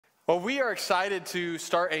Well, we are excited to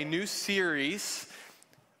start a new series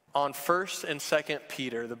on 1st and 2nd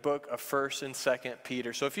Peter, the book of 1st and 2nd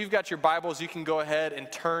Peter. So if you've got your Bibles, you can go ahead and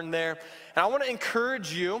turn there. And I want to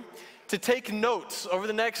encourage you to take notes. Over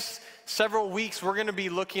the next several weeks, we're going to be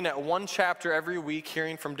looking at one chapter every week,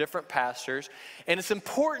 hearing from different pastors. And it's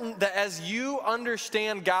important that as you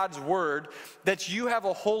understand God's word, that you have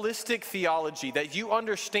a holistic theology, that you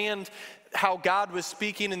understand how God was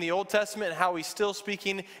speaking in the Old Testament and how he's still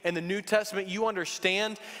speaking in the New Testament. You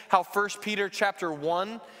understand how 1 Peter chapter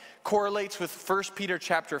 1 correlates with 1 Peter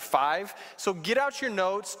chapter 5. So get out your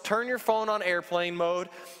notes, turn your phone on airplane mode,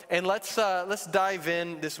 and let's dive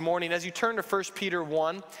in this morning. As you turn to 1 Peter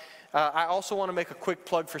 1, I also want to make a quick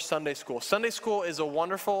plug for Sunday School. Sunday School is a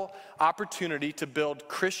wonderful opportunity to build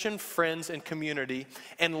Christian friends and community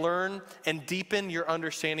and learn and deepen your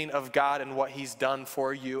understanding of God and what he's done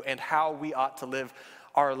for you and how we ought to live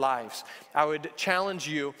our lives. I would challenge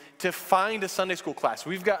you to find a Sunday school class.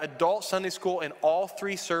 We've got adult Sunday school in all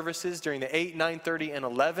three services during the 8, 9:30, and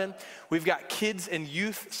 11. We've got kids and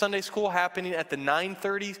youth Sunday school happening at the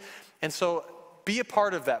 9:30s. And so be a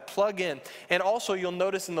part of that. Plug in. And also, you'll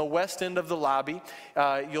notice in the west end of the lobby,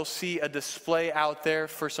 you'll see a display out there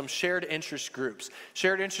for some shared interest groups.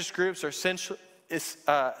 Shared interest groups are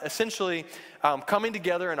essentially coming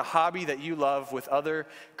together in a hobby that you love with other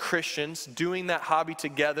Christians, doing that hobby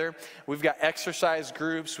together. We've got exercise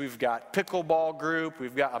groups, we've got pickleball group,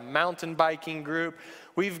 we've got a mountain biking group,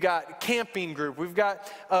 we've got camping group, we've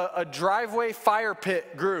got a driveway fire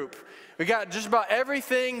pit group. We got just about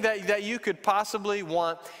everything that you could possibly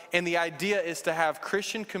want, and the idea is to have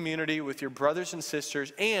Christian community with your brothers and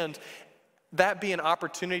sisters, and that be an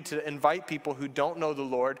opportunity to invite people who don't know the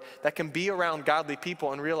Lord, that can be around godly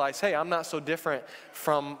people and realize, hey, I'm not so different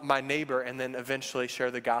from my neighbor, and then eventually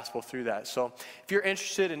share the gospel through that. So if you're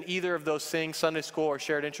interested in either of those things, Sunday school or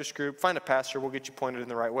shared interest group, find a pastor. We'll get you pointed in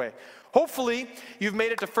the right way. Hopefully, you've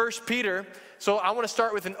made it to 1 Peter, so I want to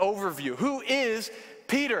start with an overview. Who is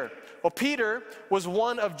Peter? Well, Peter was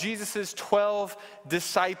one of Jesus' 12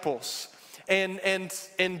 disciples. And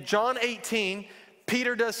in John 18,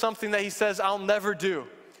 Peter does something that he says, I'll never do.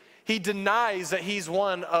 He denies that he's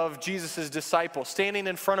one of Jesus' disciples, standing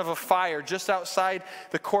in front of a fire just outside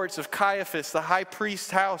the courts of Caiaphas, the high priest's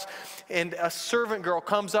house. And a servant girl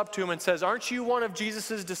comes up to him and says, aren't you one of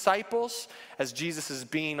Jesus' disciples? As Jesus is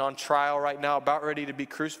being on trial right now, about ready to be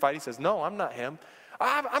crucified, he says, no, I'm not him.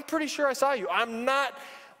 I'm pretty sure I saw you. I'm not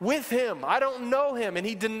with him. I don't know him. And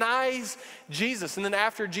he denies Jesus. And then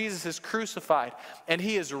after Jesus is crucified and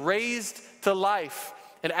he is raised to life,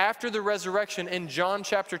 and after the resurrection in John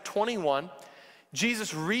chapter 21,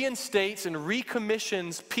 Jesus reinstates and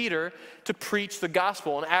recommissions Peter to preach the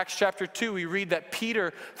gospel. In Acts chapter 2, we read that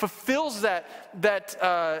Peter fulfills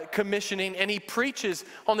that commissioning, and he preaches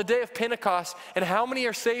on the day of Pentecost. And how many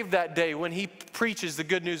are saved that day when he preaches the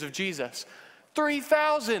good news of Jesus?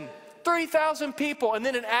 3,000 people. And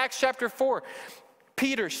then in Acts chapter 4,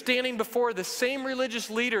 Peter standing before the same religious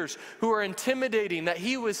leaders who are intimidating that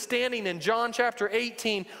he was standing in John chapter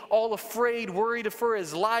 18, all afraid, worried for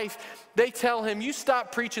his life. They tell him, you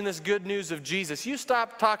stop preaching this good news of Jesus. You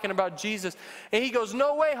stop talking about Jesus. And he goes,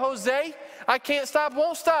 no way, Jose. I can't stop,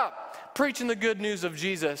 won't stop preaching the good news of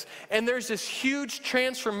Jesus. And there's this huge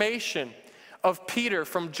transformation of Peter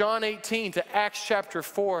from John 18 to Acts chapter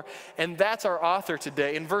 4, and that's our author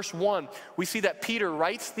today. In verse 1, we see that Peter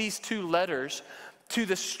writes these two letters to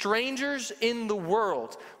the strangers in the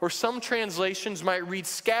world, or some translations might read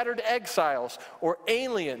scattered exiles or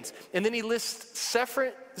aliens, and then he lists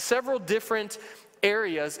several different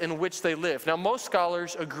areas in which they live. Now, most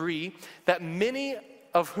scholars agree that many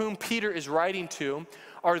of whom Peter is writing to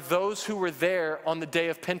are those who were there on the day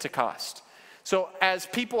of Pentecost. So as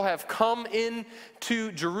people have come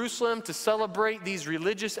into Jerusalem to celebrate these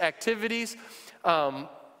religious activities,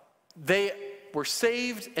 they were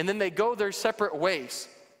saved and then they go their separate ways.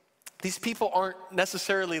 These people aren't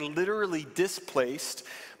necessarily literally displaced,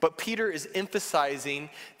 but Peter is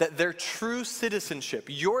emphasizing that their true citizenship,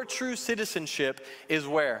 your true citizenship is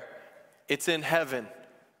where? It's in heaven.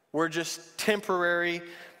 We're just temporary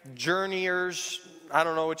journeyers, I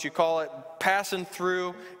don't know what you call it, passing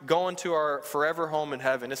through, going to our forever home in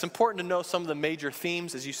heaven. It's important to know some of the major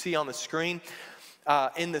themes as you see on the screen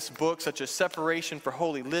in this book, such as separation for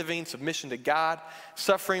holy living, submission to God,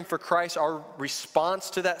 suffering for Christ, our response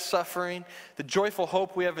to that suffering, the joyful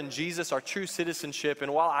hope we have in Jesus, our true citizenship.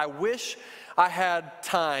 And while I wish I had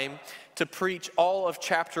time to preach all of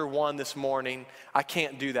chapter 1 this morning, I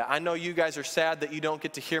can't do that. I know you guys are sad that you don't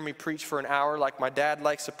get to hear me preach for an hour like my dad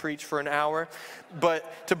likes to preach for an hour.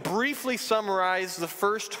 But to briefly summarize the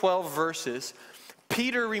first 12 verses,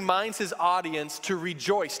 Peter reminds his audience to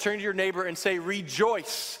rejoice. Turn to your neighbor and say,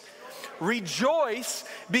 rejoice. Rejoice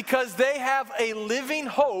because they have a living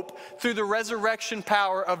hope through the resurrection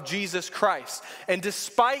power of Jesus Christ. And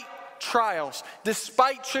despite trials,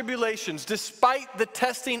 despite tribulations, despite the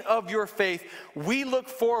testing of your faith, we look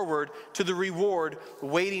forward to the reward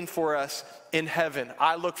waiting for us in heaven.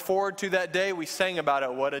 I look forward to that day. We sang about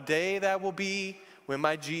it. What a day that will be when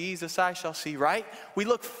my Jesus I shall see, right? We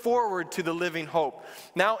look forward to the living hope.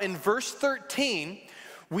 Now in verse 13,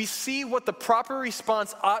 we see what the proper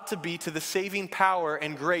response ought to be to the saving power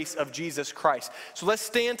and grace of Jesus Christ. So let's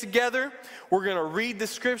stand together. We're going to read the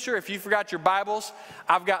scripture. If you forgot your Bibles,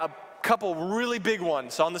 I've got a couple really big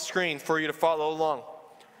ones on the screen for you to follow along.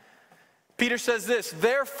 Peter says this,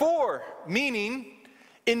 therefore, meaning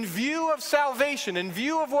in view of salvation, in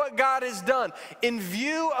view of what God has done, in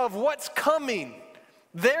view of what's coming,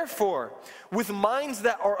 therefore, with minds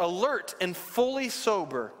that are alert and fully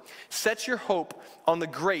sober, set your hope on the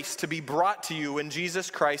grace to be brought to you when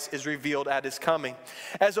Jesus Christ is revealed at his coming.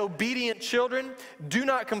 As obedient children, do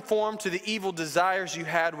not conform to the evil desires you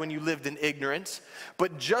had when you lived in ignorance,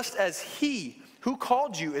 but just as he who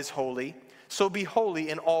called you is holy, so be holy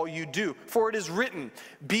in all you do. For it is written,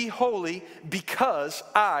 be holy because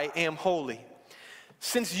I am holy.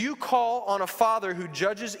 Since you call on a Father who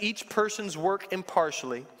judges each person's work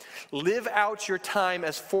impartially, live out your time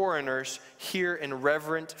as foreigners here in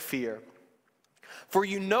reverent fear. For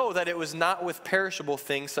you know that it was not with perishable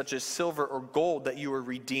things such as silver or gold that you were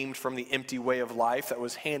redeemed from the empty way of life that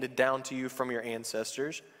was handed down to you from your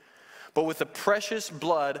ancestors, but with the precious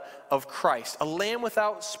blood of Christ, a lamb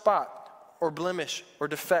without spot or blemish or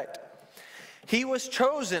defect. He was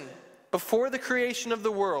chosen before the creation of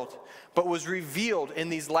the world, but was revealed in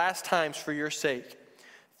these last times for your sake.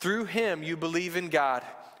 Through him you believe in God,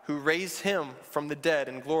 who raised him from the dead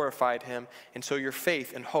and glorified him, and so your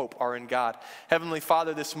faith and hope are in God. Heavenly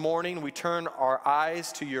Father, this morning we turn our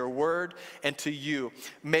eyes to your word and to you.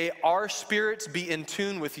 May our spirits be in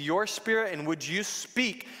tune with your spirit, and would you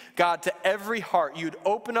speak, God, to every heart. You'd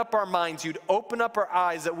open up our minds, you'd open up our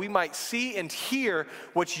eyes that we might see and hear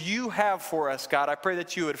what you have for us, God. I pray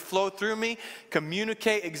that you would flow through me,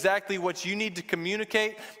 communicate exactly what you need to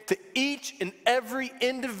communicate to each and every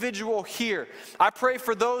individual here. I pray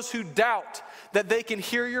for those who doubt that they can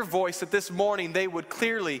hear your voice, that this morning they would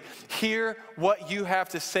clearly hear what you have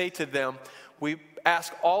to say to them. We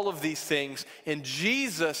ask all of these things in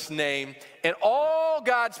Jesus' name, and all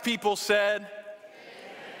God's people said,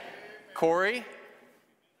 Corey,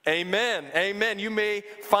 amen, amen. You may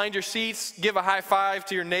find your seats, give a high five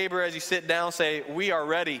to your neighbor as you sit down, say, we are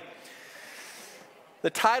ready. The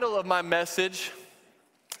title of my message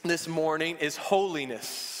this morning is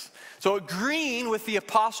Holiness. So agreeing with the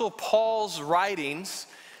Apostle Paul's writings,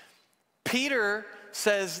 Peter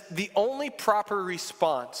says the only proper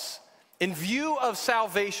response in view of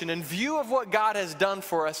salvation, in view of what God has done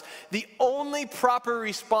for us, the only proper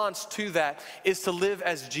response to that is to live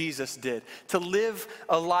as Jesus did, to live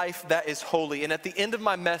a life that is holy. And at the end of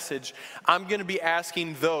my message, I'm going to be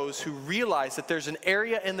asking those who realize that there's an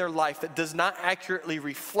area in their life that does not accurately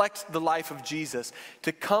reflect the life of Jesus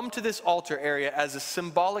to come to this altar area as a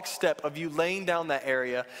symbolic step of you laying down that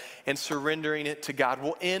area and surrendering it to God.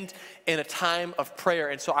 We'll end in a time of prayer.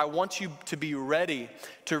 And so I want you to be ready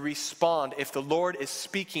to respond if the Lord is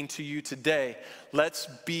speaking to you today. Let's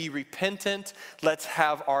be repentant. Let's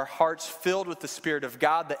have our hearts filled with the Spirit of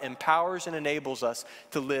God that empowers and enables us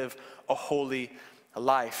to live a holy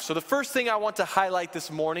life. So the first thing I want to highlight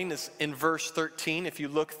this morning is in verse 13, if you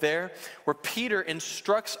look there, where Peter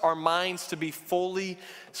instructs our minds to be fully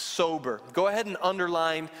sober. Go ahead and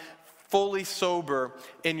underline fully sober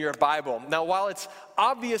in your Bible. Now, while it's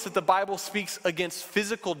obvious that the Bible speaks against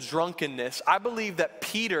physical drunkenness, I believe that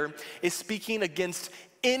Peter is speaking against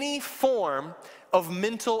any form of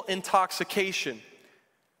mental intoxication.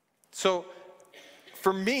 So,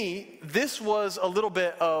 for me, this was a little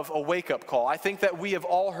bit of a wake-up call. I think that we have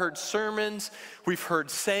all heard sermons, we've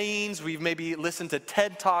heard sayings, we've maybe listened to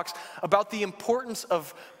TED Talks about the importance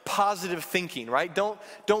of positive thinking, right?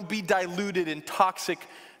 Don't be diluted in toxic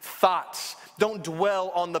thoughts. Don't dwell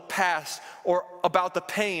on the past or about the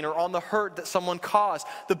pain or on the hurt that someone caused.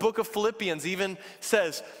 The book of Philippians even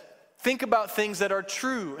says, think about things that are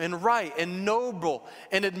true and right and noble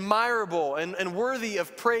and admirable and worthy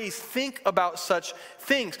of praise. Think about such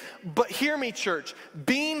things. But hear me, church,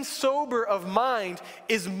 being sober of mind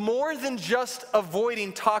is more than just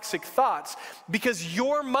avoiding toxic thoughts, because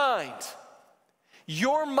your mind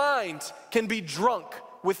can be drunk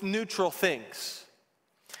with neutral things.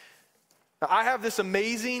 Now, I have this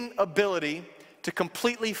amazing ability to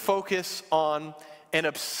completely focus on and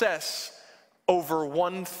obsess over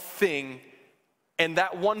one thing, and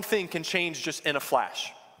that one thing can change just in a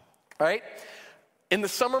flash, right? In the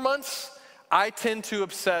summer months, I tend to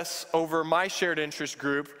obsess over my shared interest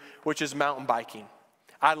group, which is mountain biking.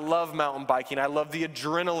 I love mountain biking. I love the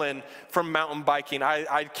adrenaline from mountain biking.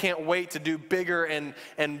 I can't wait to do bigger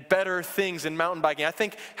and better things in mountain biking. I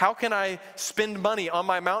think, how can I spend money on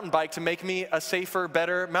my mountain bike to make me a safer,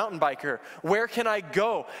 better mountain biker? Where can I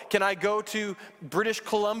go? Can I go to British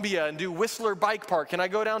Columbia and do Whistler Bike Park? Can I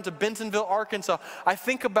go down to Bentonville, Arkansas? I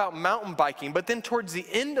think about mountain biking, but then towards the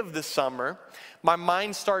end of the summer, my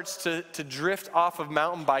mind starts to drift off of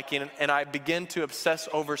mountain biking, and I begin to obsess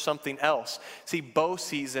over something else. See, bow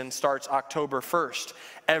season starts October 1st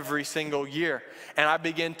every single year, and I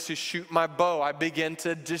begin to shoot my bow. I begin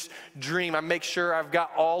to just dream. I make sure I've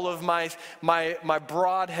got all of my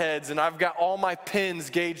broadheads, and I've got all my pins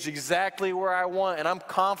gauged exactly where I want, and I'm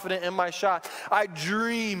confident in my shot. I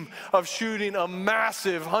dream of shooting a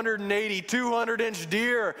massive 180, 200-inch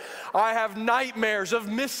deer. I have nightmares of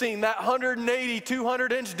missing that 180,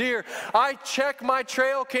 200-inch deer. I check my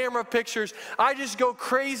trail camera pictures. I just go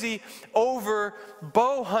crazy over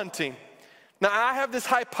bow hunting. Now, I have this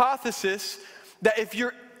hypothesis that if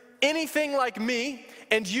you're anything like me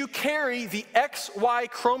and you carry the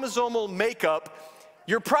XY chromosomal makeup,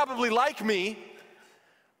 you're probably like me.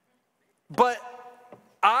 But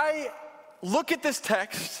I look at this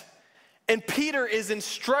text, and Peter is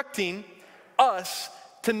instructing us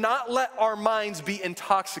to not let our minds be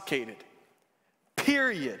intoxicated.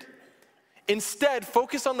 Period. Instead,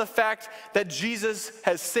 focus on the fact that Jesus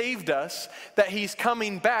has saved us, that he's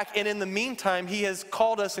coming back, and in the meantime, he has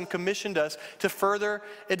called us and commissioned us to further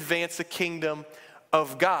advance the kingdom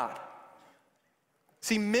of God.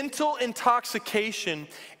 See, mental intoxication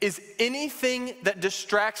is anything that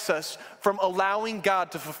distracts us from allowing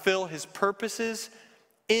God to fulfill his purposes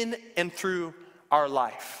in and through our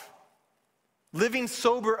life. Living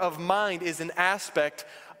sober of mind is an aspect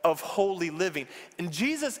of holy living. And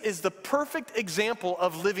Jesus is the perfect example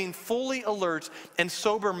of living fully alert and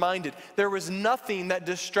sober-minded. There was nothing that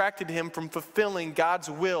distracted him from fulfilling God's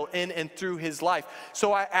will in and through his life.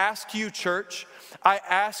 So I ask you, church, I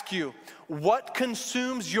ask you, what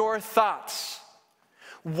consumes your thoughts?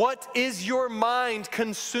 What is your mind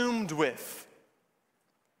consumed with?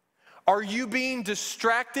 Are you being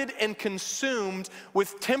distracted and consumed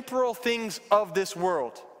with temporal things of this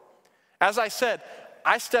world? As I said,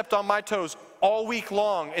 I stepped on my toes all week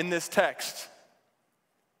long in this text.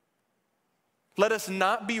 Let us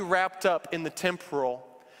not be wrapped up in the temporal,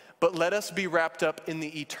 but let us be wrapped up in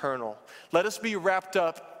the eternal. Let us be wrapped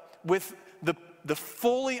up with the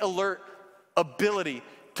fully alert ability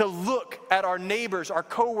to look at our neighbors, our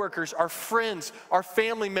coworkers, our friends, our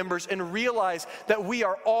family members, and realize that we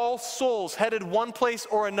are all souls headed one place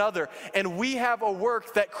or another, and we have a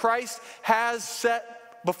work that Christ has set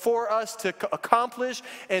before us to accomplish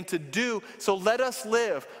and to do. So let us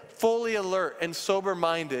live fully alert and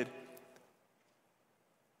sober-minded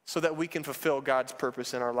so that we can fulfill God's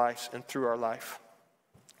purpose in our lives and through our life.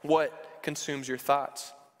 What consumes your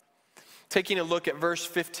thoughts? Taking a look at verse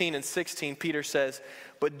 15 and 16, Peter says,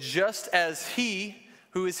 but just as he,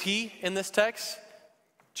 who is he in this text?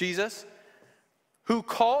 Jesus, who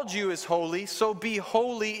called you is holy, so be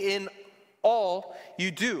holy in all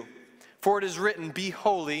you do. For it is written, be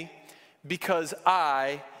holy because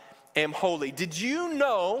I am holy. Did you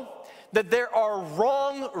know that there are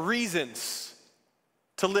wrong reasons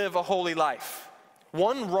to live a holy life?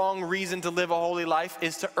 One wrong reason to live a holy life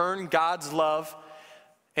is to earn God's love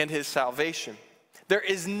and his salvation. There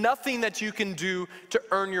is nothing that you can do to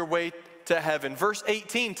earn your way to heaven. Verse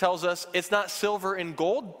 18 tells us it's not silver and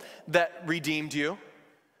gold that redeemed you.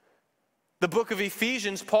 The book of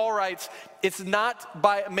Ephesians, Paul writes, it's not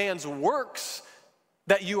by man's works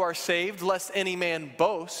that you are saved, lest any man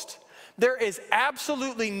boast. There is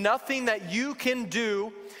absolutely nothing that you can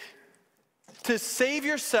do to save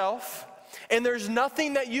yourself, and there's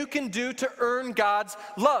nothing that you can do to earn God's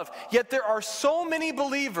love. Yet there are so many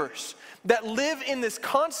believers that live in this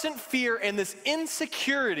constant fear and this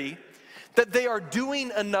insecurity that they are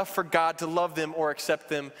doing enough for God to love them or accept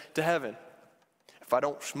them to heaven. If I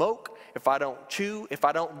don't smoke, if I don't chew, if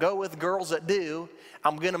I don't go with girls that do,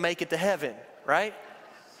 I'm going to make it to heaven, right?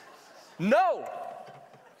 No,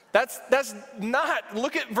 that's not.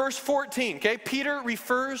 Look at verse 14, okay? Peter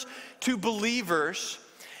refers to believers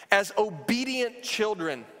as obedient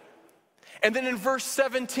children. And then in verse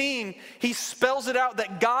 17, he spells it out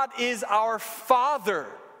that God is our Father,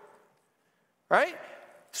 right?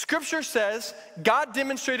 Scripture says God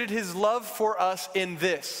demonstrated his love for us in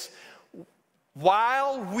this.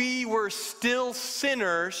 While we were still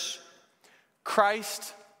sinners,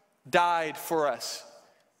 Christ died for us.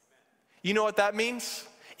 You know what that means?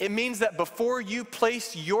 It means that before you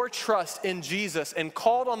placed your trust in Jesus and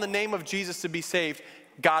called on the name of Jesus to be saved,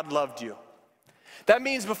 God loved you. That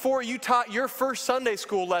means before you taught your first Sunday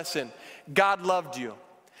school lesson, God loved you.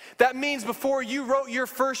 That means before you wrote your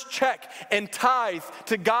first check and tithe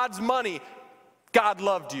to God's money, God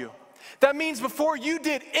loved you. That means before you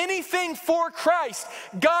did anything for Christ,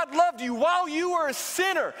 God loved you. While you were a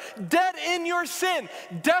sinner, dead in your sin,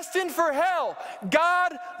 destined for hell,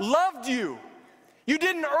 God loved you. You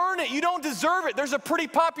didn't earn it. You don't deserve it. There's a pretty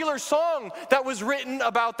popular song that was written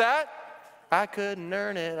about that. I couldn't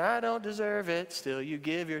earn it. I don't deserve it. Still you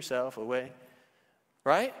give yourself away.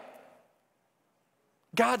 Right?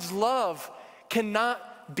 God's love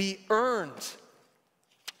cannot be earned.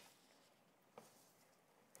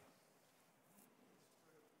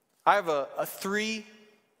 I have a 3,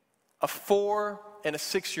 a 4, and a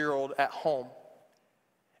 6-year-old at home,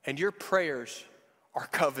 and your prayers are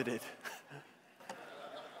coveted.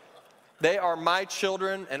 They are my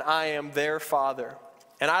children, and I am their father.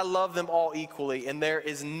 And I love them all equally, and there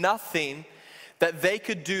is nothing that they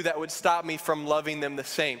could do that would stop me from loving them the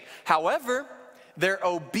same. However, their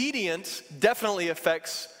obedience definitely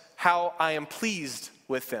affects how I am pleased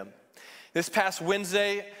with them. This past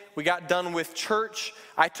Wednesday, we got done with church.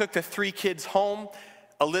 I took the 3 kids home.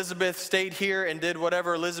 Elizabeth stayed here and did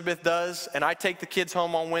whatever Elizabeth does, and I take the kids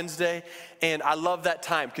home on Wednesday, and I love that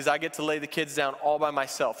time because I get to lay the kids down all by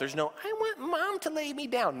myself. There's no, I want mom to lay me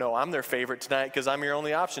down. No, I'm their favorite tonight because I'm your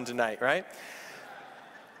only option tonight, right?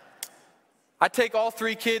 I take all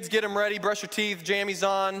 3 kids, get them ready, brush your teeth, jammies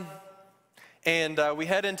on, and we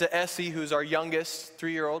head into Essie, who's our youngest,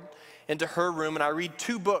 3-year-old, into her room, and I read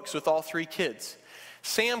 2 books with all 3 kids.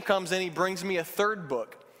 Sam comes in, he brings me a 3rd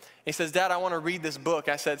book. He says, Dad, I want to read this book.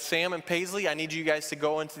 I said, Sam and Paisley, I need you guys to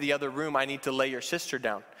go into the other room. I need to lay your sister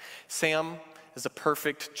down. Sam is a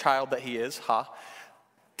perfect child that he is,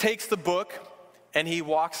 takes the book, and he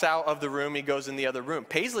walks out of the room. He goes in the other room.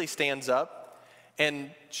 Paisley stands up,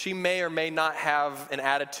 and she may or may not have an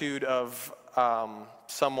attitude of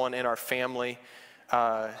someone in our family.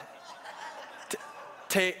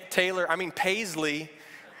 Paisley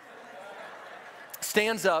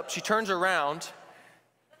stands up, she turns around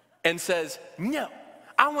and says, no,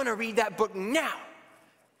 I want to read that book now.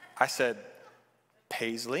 I said,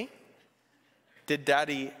 Paisley, did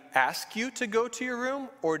Daddy ask you to go to your room,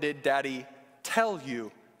 or did Daddy tell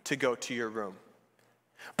you to go to your room?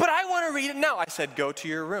 But I want to read it now. I said, go to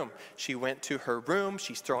your room. She went to her room.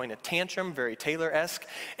 She's throwing a tantrum, very Taylor-esque,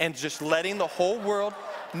 and just letting the whole world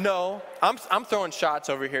know. I'm throwing shots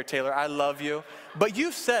over here, Taylor. I love you. But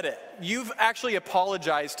you've said it. You've actually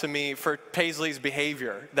apologized to me for Paisley's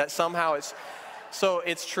behavior, that somehow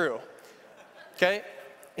it's true. Okay?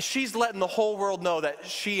 She's letting the whole world know that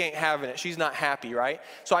she ain't having it. She's not happy, right?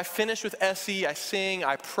 So I finish with Essie, I sing,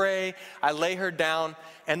 I pray, I lay her down,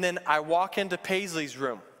 and then I walk into Paisley's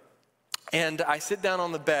room. And I sit down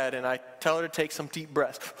on the bed and I tell her to take some deep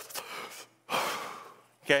breaths.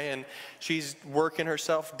 Okay, and she's working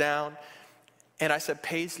herself down. And I said,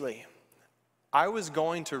 Paisley, I was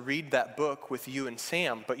going to read that book with you and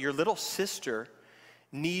Sam, but your little sister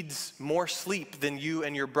needs more sleep than you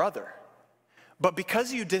and your brother. But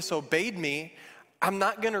because you disobeyed me, I'm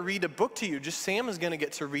not going to read a book to you. Just Sam is going to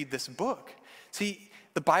get to read this book. See,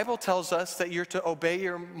 the Bible tells us that you're to obey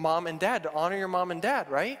your mom and dad, to honor your mom and dad,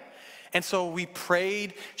 right? And so we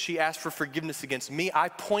prayed. She asked for forgiveness against me. I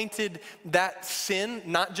pointed that sin,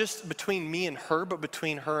 not just between me and her, but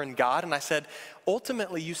between her and God. And I said,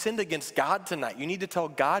 ultimately, you sinned against God tonight. You need to tell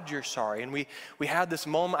God you're sorry. And we had this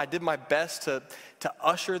moment. I did my best to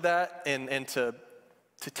usher that and to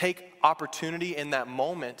take opportunity in that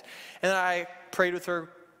moment. And I prayed with her,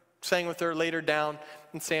 sang with her, laid her down,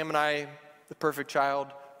 and Sam and I, the perfect child,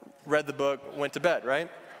 read the book, went to bed, right?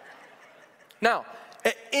 Now,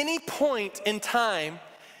 at any point in time,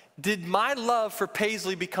 did my love for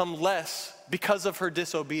Paisley become less because of her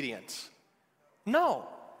disobedience? No.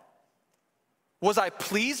 Was I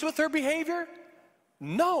pleased with her behavior?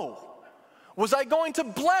 No. Was I going to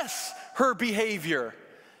bless her behavior?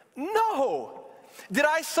 No. Did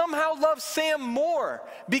I somehow love Sam more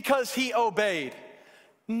because he obeyed?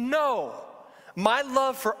 No. My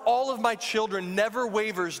love for all of my children never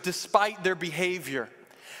wavers despite their behavior.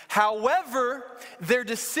 However, their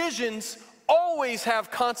decisions always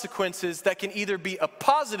have consequences that can either be a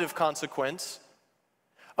positive consequence,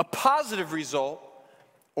 a positive result,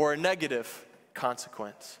 or a negative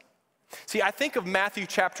consequence. See, I think of Matthew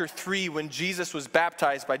chapter 3 when Jesus was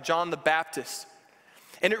baptized by John the Baptist.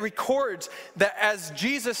 And it records that as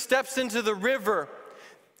Jesus steps into the river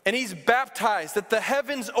and he's baptized, that the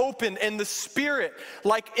heavens opened and the Spirit,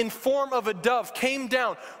 like in form of a dove, came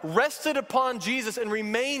down, rested upon Jesus and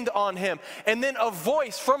remained on him. And then a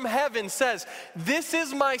voice from heaven says, "This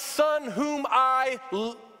is my Son whom I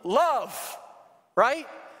love," right?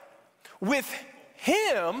 "With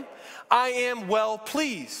him I am well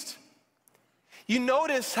pleased." You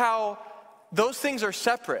notice how those things are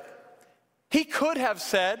separate. He could have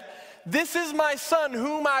said, "This is my Son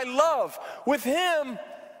whom I love. With him,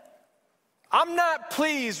 I'm not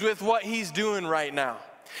pleased with what he's doing right now."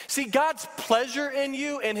 See, God's pleasure in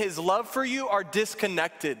you and his love for you are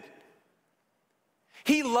disconnected.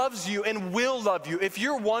 He loves you and will love you. If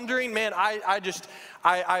you're wondering, man,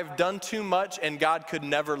 I've done too much and God could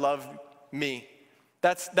never love me,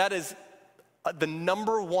 that is the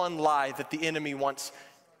number one lie that the enemy wants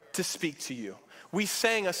to speak to you. We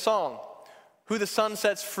sang a song, "Who the Son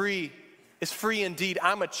sets free is free indeed."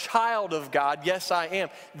 I'm a child of God. Yes, I am.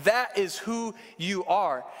 That is who you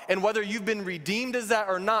are. And whether you've been redeemed as that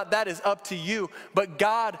or not, that is up to you. But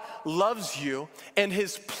God loves you, and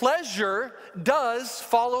his pleasure does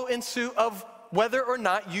follow in suit of whether or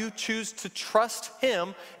not you choose to trust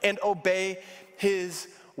him and obey his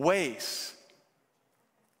ways.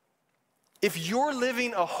 If you're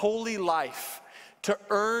living a holy life to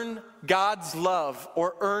earn God's love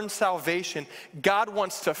or earn salvation, God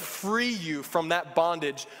wants to free you from that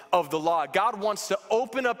bondage of the law. God wants to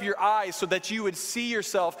open up your eyes so that you would see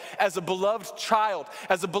yourself as a beloved child,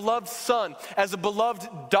 as a beloved son, as a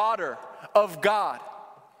beloved daughter of God.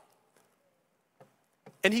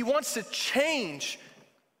 And he wants to change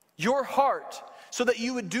your heart so that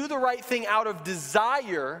you would do the right thing out of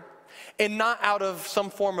desire and not out of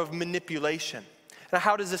some form of manipulation. Now,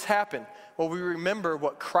 how does this happen? Well, we remember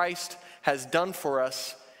what Christ has done for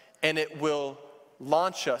us, and it will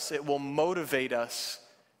launch us, it will motivate us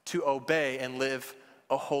to obey and live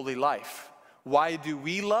a holy life. Why do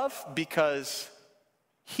we love? Because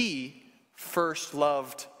he first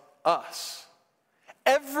loved us.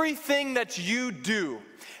 Everything that you do,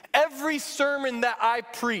 every sermon that I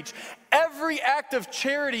preach, every act of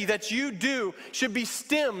charity that you do should be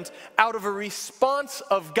stemmed out of a response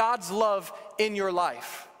of God's love in your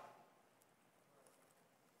life.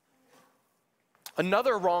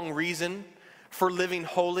 Another wrong reason for living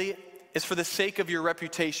holy is for the sake of your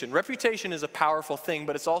reputation. Reputation is a powerful thing,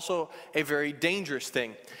 but it's also a very dangerous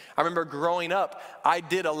thing. I remember growing up, I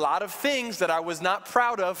did a lot of things that I was not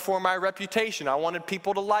proud of for my reputation. I wanted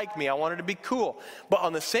people to like me. I wanted to be cool. But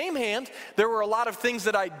on the same hand, there were a lot of things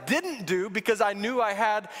that I didn't do because I knew I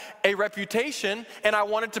had a reputation and I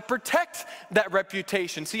wanted to protect that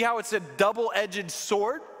reputation. See how it's a double-edged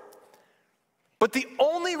sword? But the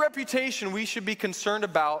only reputation we should be concerned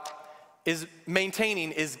about is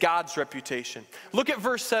maintaining is God's reputation. Look at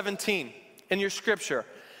verse 17 in your scripture.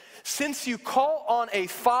 "Since you call on a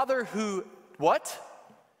Father who," what?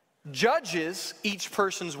 "Judges each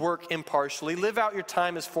person's work impartially, live out your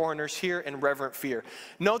time as foreigners here in reverent fear."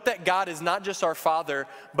 Note that God is not just our Father,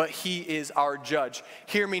 but he is our judge.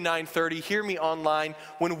 Hear me 930, hear me online.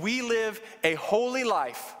 When we live a holy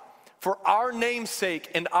life, for our name's sake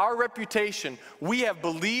and our reputation, we have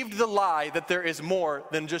believed the lie that there is more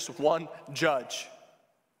than just one judge.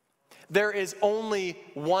 There is only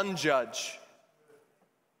one judge.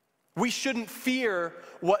 We shouldn't fear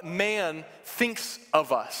what man thinks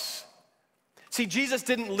of us. See, Jesus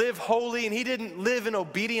didn't live holy and he didn't live an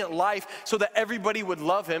obedient life so that everybody would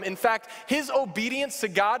love him. In fact, his obedience to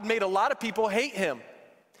God made a lot of people hate him.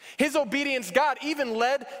 His obedience to God even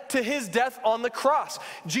led to his death on the cross.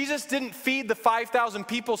 Jesus didn't feed the 5,000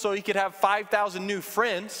 people so he could have 5,000 new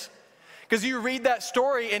friends. Because you read that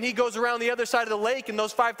story and he goes around the other side of the lake and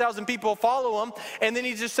those 5,000 people follow him. And then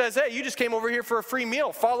he just says, "Hey, you just came over here for a free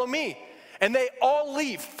meal. Follow me." And they all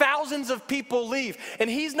leave. Thousands of people leave. And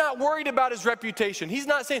he's not worried about his reputation. He's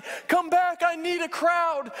not saying, "Come back, I need a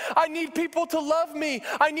crowd. I need people to love me.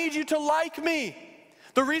 I need you to like me."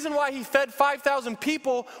 The reason why he fed 5,000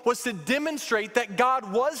 people was to demonstrate that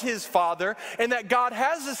God was his Father and that God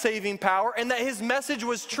has the saving power and that his message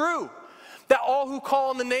was true. That all who call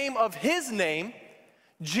on the name of his name,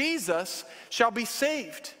 Jesus, shall be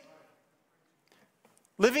saved.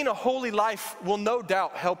 Living a holy life will no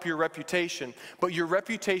doubt help your reputation, but your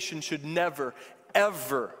reputation should never,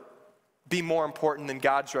 ever be more important than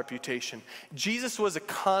God's reputation. Jesus was a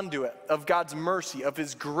conduit of God's mercy, of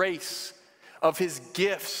his grace, of his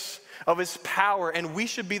gifts, of his power, and we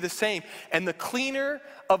should be the same. And the cleaner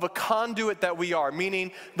of a conduit that we are,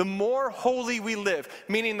 meaning the more holy we live,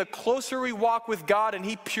 meaning the closer we walk with God and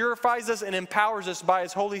he purifies us and empowers us by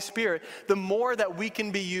his Holy Spirit, the more that we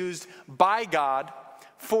can be used by God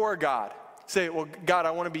for God. Say, well, God,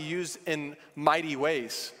 I want to be used in mighty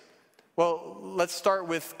ways. Well, let's start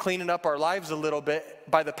with cleaning up our lives a little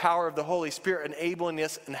bit by the power of the Holy Spirit, enabling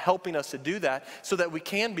us and helping us to do that so that we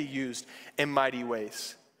can be used in mighty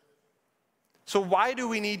ways. So why do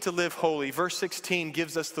we need to live holy? Verse 16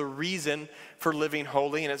 gives us the reason for living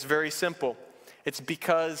holy, and it's very simple. It's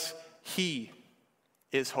because he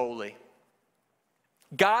is holy.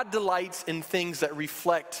 God delights in things that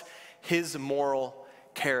reflect his moral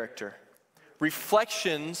character.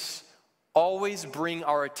 Reflections always bring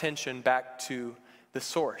our attention back to the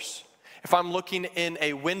source. If I'm looking in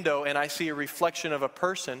a window and I see a reflection of a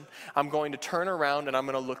person, I'm going to turn around and I'm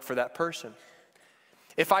going to look for that person.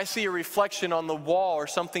 If I see a reflection on the wall or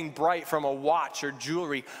something bright from a watch or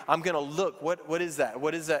jewelry, I'm going to look, what is that?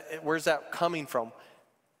 What is that? Where's that coming from?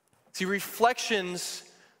 See, reflections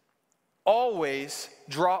always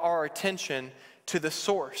draw our attention to the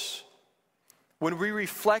source. When we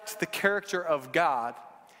reflect the character of God,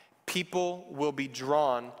 people will be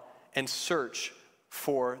drawn and search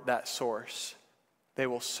for that source. They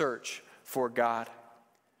will search for God.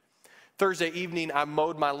 Thursday evening, I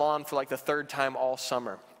mowed my lawn for like the third time all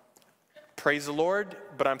summer. Praise the Lord,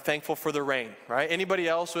 but I'm thankful for the rain, right? Anybody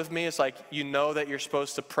else with me? It's like, you know that you're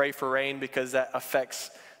supposed to pray for rain because that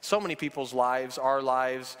affects so many people's lives, our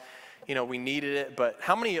lives. You know, we needed it, but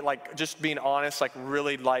how many, like, just being honest, like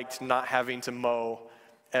really liked not having to mow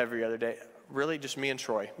every other day? Really, just me and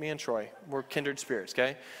Troy. We're kindred spirits,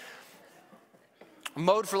 okay?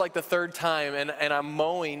 Mowed for like the third time, and I'm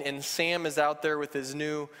mowing, and Sam is out there with his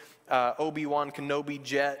new Obi-Wan Kenobi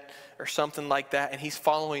jet or something like that, and he's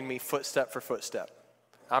following me footstep for footstep.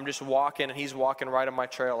 I'm just walking, and he's walking right on my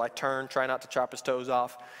trail. I turn, try not to chop his toes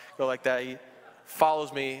off, go like that. He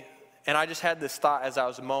follows me, and I just had this thought as I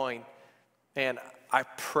was mowing, and I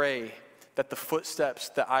pray that the footsteps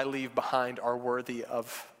that I leave behind are worthy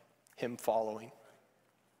of him following.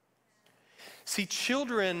 See,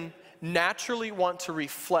 children naturally want to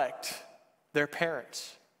reflect their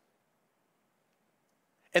parents.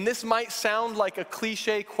 And this might sound like a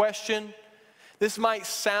cliche question. This might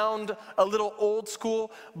sound a little old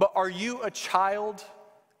school, but are you a child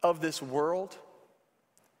of this world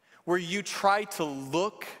where you try to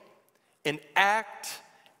look and act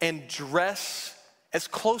and dress as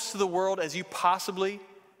close to the world as you possibly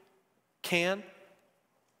can?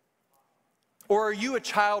 Or are you a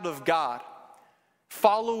child of God,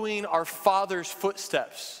 following our Father's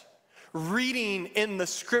footsteps, reading in the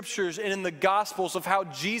scriptures and in the gospels of how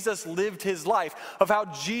Jesus lived his life, of how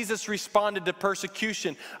Jesus responded to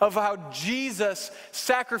persecution, of how Jesus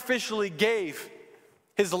sacrificially gave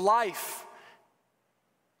his life?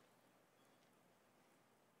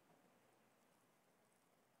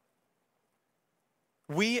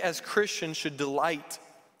 We as Christians should delight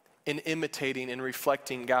in imitating and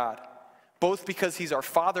reflecting God, both because he's our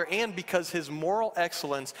Father and because his moral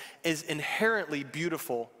excellence is inherently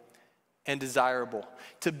beautiful and desirable.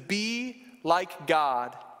 To be like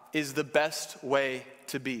God is the best way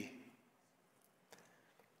to be.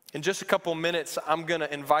 In just a couple minutes, I'm going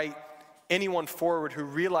to invite anyone forward who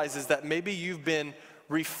realizes that maybe you've been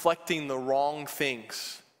reflecting the wrong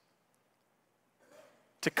things,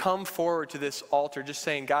 to come forward to this altar just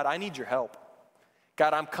saying, God, I need your help.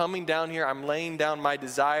 God, I'm coming down here, I'm laying down my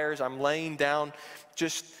desires, I'm laying down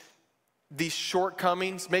just these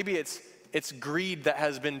shortcomings. Maybe it's greed that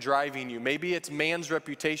has been driving you. Maybe it's man's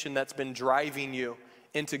reputation that's been driving you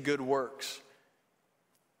into good works.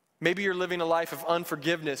 Maybe you're living a life of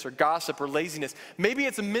unforgiveness or gossip or laziness. Maybe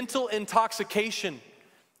it's a mental intoxication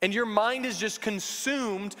and your mind is just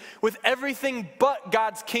consumed with everything but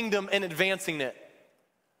God's kingdom and advancing it.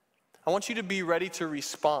 I want you to be ready to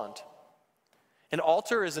respond. An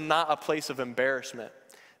altar is not a place of embarrassment.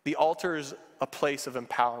 The altar is a place of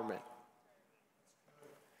empowerment.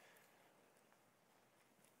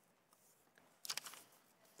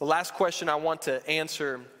 The last question I want to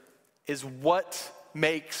answer is, what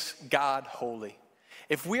makes God holy?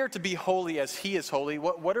 If we are to be holy as he is holy,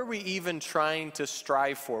 what are we even trying to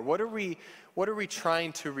strive for? What are we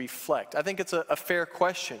trying to reflect? I think it's a fair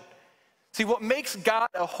question. See, what makes God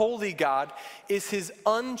a holy God is his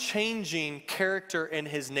unchanging character and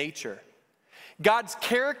his nature. God's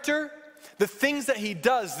character, the things that he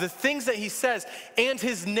does, the things that he says, and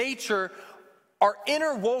his nature are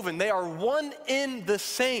interwoven. They are one in the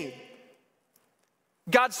same.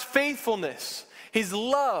 God's faithfulness, His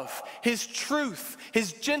love, His truth,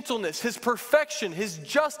 His gentleness, His perfection, His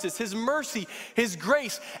justice, His mercy, His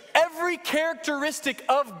grace. Every characteristic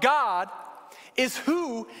of God is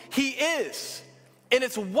who He is, and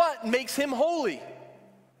it's what makes Him holy.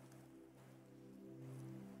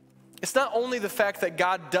 It's not only the fact that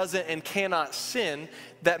God doesn't and cannot sin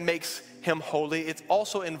that makes Him holy, it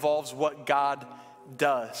also involves what God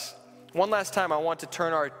does. One last time, I want to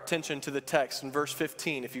turn our attention to the text in verse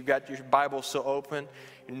 15. If you've got your Bible still open,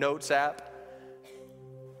 your notes app.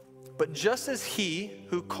 But just as He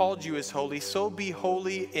who called you is holy, so be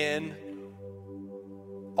holy in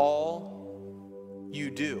all you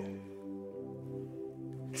do.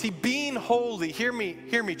 See, being holy, hear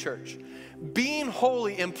me, church. Being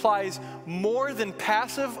holy implies more than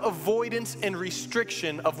passive avoidance and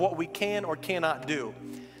restriction of what we can or cannot do.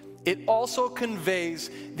 It also conveys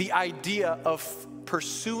the idea of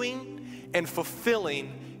pursuing and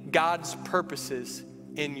fulfilling God's purposes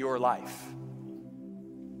in your life.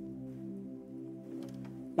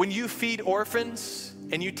 When you feed orphans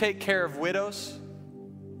and you take care of widows,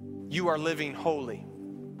 you are living holy.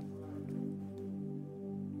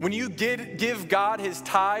 When you give God His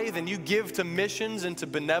tithe and you give to missions and to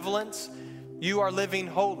benevolence, you are living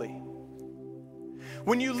holy.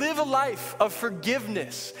 When you live a life of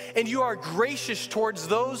forgiveness and you are gracious towards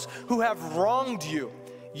those who have wronged you,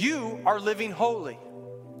 you are living holy.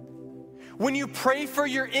 When you pray for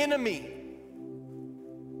your enemy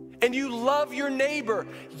and you love your neighbor,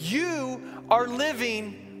 you are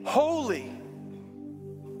living holy.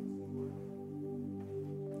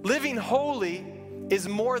 Living holy is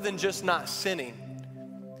more than just not sinning.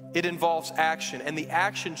 It involves action, and the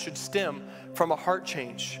action should stem from a heart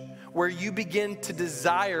change, where you begin to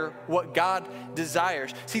desire what God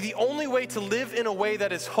desires. See, the only way to live in a way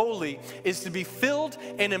that is holy is to be filled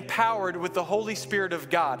and empowered with the Holy Spirit of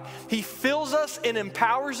God. He fills us and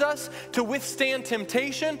empowers us to withstand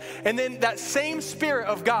temptation, and then that same Spirit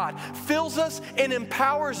of God fills us and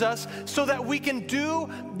empowers us so that we can do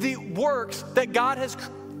the works that God has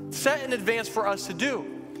set in advance for us to do.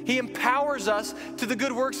 He empowers us to the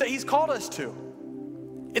good works that He's called us to.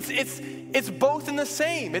 It's both in the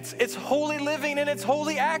same. It's holy living and it's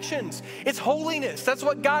holy actions. It's holiness. That's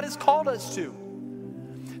what God has called us to.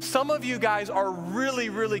 Some of you guys are really,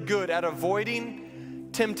 really good at avoiding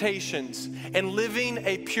temptations and living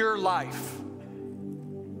a pure life.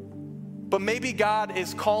 But maybe God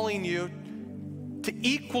is calling you to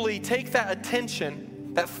equally take that attention,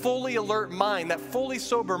 that fully alert mind, that fully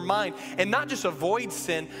sober mind, and not just avoid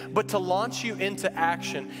sin, but to launch you into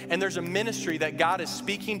action. And there's a ministry that God is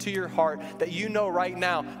speaking to your heart that you know right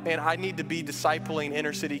now, man, I need to be discipling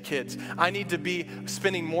inner city kids. I need to be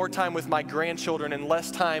spending more time with my grandchildren and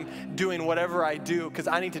less time doing whatever I do because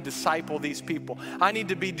I need to disciple these people. I need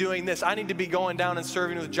to be doing this. I need to be going down and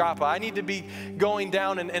serving with Joppa. I need to be going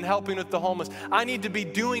down and helping with the homeless. I need to be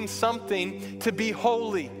doing something to be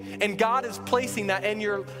holy. And God is placing that in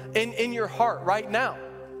your heart right now.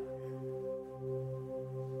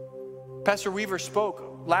 Pastor Weaver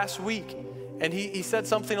spoke last week, and he said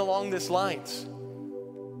something along these lines.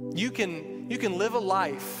 You can live a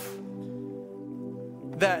life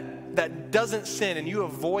that doesn't sin, and you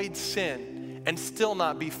avoid sin, and still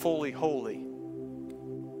not be fully holy.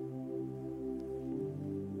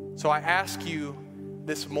 So I ask you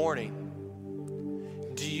this morning,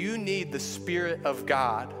 do you need the Spirit of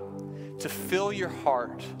God to fill your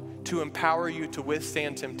heart, to empower you to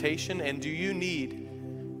withstand temptation? And do you need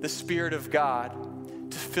the Spirit of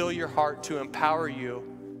God to fill your heart, to empower you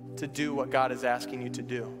to do what God is asking you to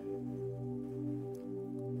do?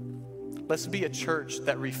 Let's be a church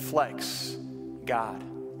that reflects God,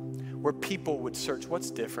 where people would search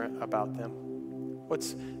what's different about them.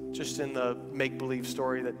 What's just in the make-believe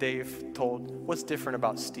story that Dave told, what's different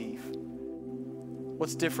about Steve?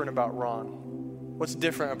 What's different about Ron? What's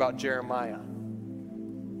different about Jeremiah?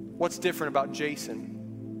 What's different about Jason?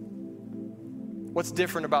 What's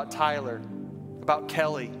different about Tyler, about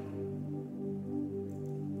Kelly,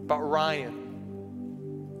 about Ryan?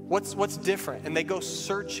 What's different? And they go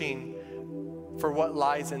searching for what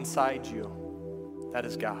lies inside you. That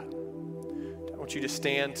is God. I want you to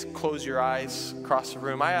stand, close your eyes across the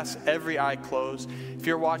room. I ask every eye closed. If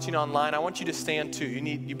you're watching online, I want you to stand too.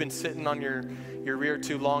 You've been sitting on your rear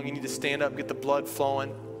too long. You need to stand up, get the blood flowing.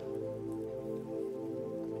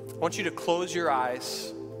 I want you to close your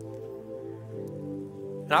eyes.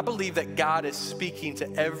 And I believe that God is speaking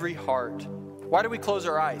to every heart. Why do we close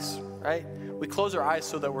our eyes, right? We close our eyes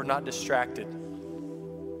so that we're not distracted.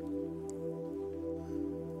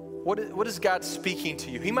 What is God speaking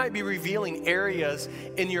to you? He might be revealing areas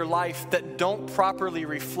in your life that don't properly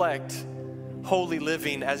reflect holy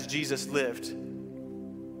living as Jesus lived.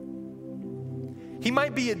 He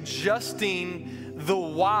might be adjusting the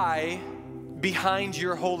why behind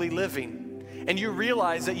your holy living. And you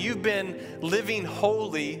realize that you've been living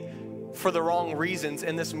holy for the wrong reasons.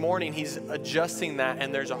 And this morning, he's adjusting that,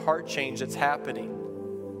 and there's a heart change that's happening.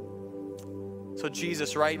 So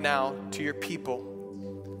Jesus, right now, to your people,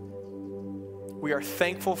 we are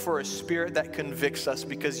thankful for a spirit that convicts us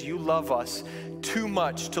because you love us too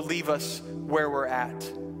much to leave us where we're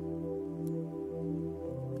at.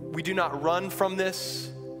 We do not run from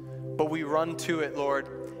this, but we run to it, Lord,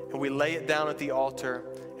 and we lay it down at the altar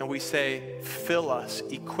and we say, fill us,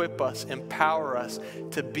 equip us, empower us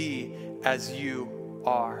to be as you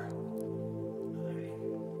are.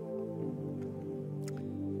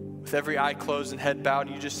 With every eye closed and head bowed,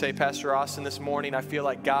 you just say, Pastor Austin, this morning I feel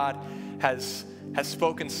like God has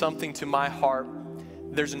spoken something to my heart.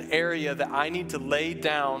 There's an area that I need to lay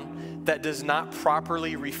down that does not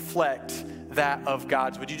properly reflect that of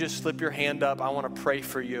God's. Would you just slip your hand up? I want to pray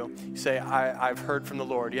for you. You say, I've heard from the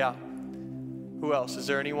Lord. Yeah. Who else? Is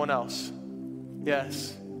there anyone else?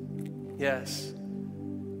 Yes. Yes.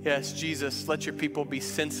 Yes, Jesus, let your people be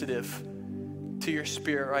sensitive to your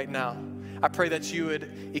spirit right now. I pray that you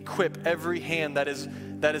would equip every hand that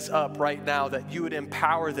is up right now, that you would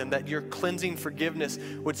empower them, that your cleansing forgiveness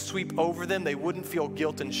would sweep over them. They wouldn't feel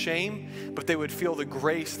guilt and shame, but they would feel the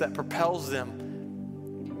grace that propels them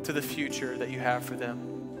to the future that you have for them.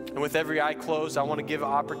 And with every eye closed, I want to give an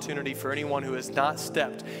opportunity for anyone who has not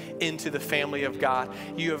stepped into the family of God.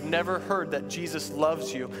 You have never heard that Jesus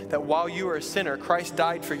loves you, that while you are a sinner, Christ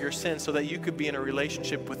died for your sins so that you could be in a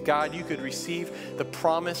relationship with God. You could receive the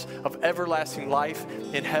promise of everlasting life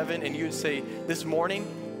in heaven. And you would say, this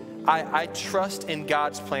morning, I trust in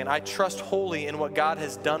God's plan. I trust wholly in what God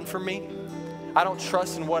has done for me. I don't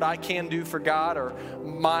trust in what I can do for God or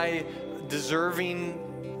my deserving,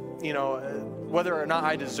 whether or not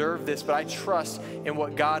I deserve this, but I trust in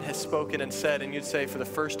what God has spoken and said. And you'd say, for the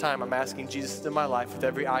first time, I'm asking Jesus into my life with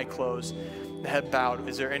every eye closed, head bowed.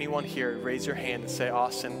 Is there anyone here? Raise your hand and say,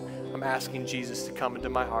 Austin, I'm asking Jesus to come into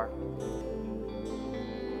my heart.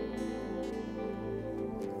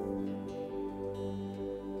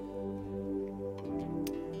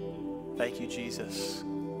 Thank you, Jesus.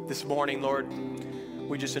 This morning, Lord,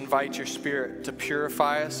 we just invite your spirit to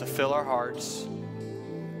purify us, to fill our hearts.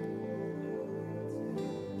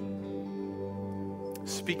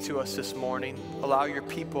 Speak to us this morning. Allow your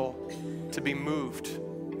people to be moved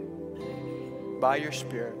by your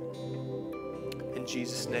spirit. In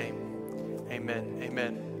Jesus' name, amen,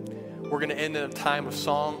 amen. We're going to end in a time of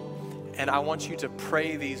song, and I want you to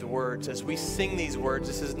pray these words. As we sing these words,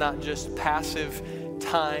 this is not just passive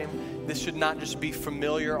time. This should not just be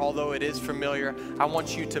familiar, although it is familiar. I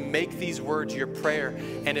want you to make these words your prayer.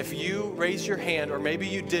 And if you raise your hand, or maybe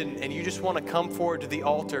you didn't, and you just want to come forward to the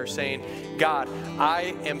altar saying, God,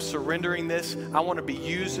 I am surrendering this. I want to be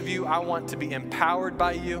used of you. I want to be empowered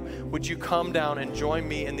by you. Would you come down and join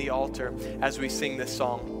me in the altar as we sing this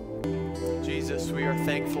song? Jesus, we are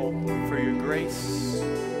thankful for your grace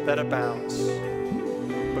that abounds.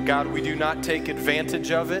 But God, we do not take advantage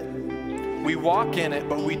of it. We walk in it,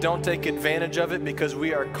 but we don't take advantage of it because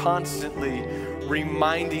we are constantly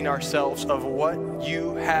reminding ourselves of what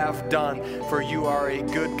you have done. For you are a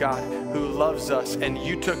good God who loves us, and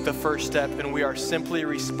you took the first step, and we are simply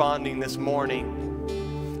responding this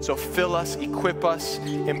morning. So fill us, equip us,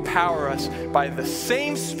 empower us by the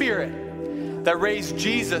same Spirit that raised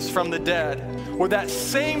Jesus from the dead, or that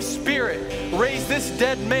same Spirit raised this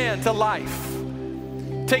dead man to life.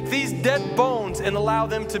 Take these dead bones and allow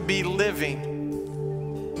them to be living.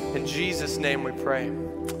 In Jesus' name we pray.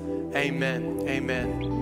 Amen. Amen.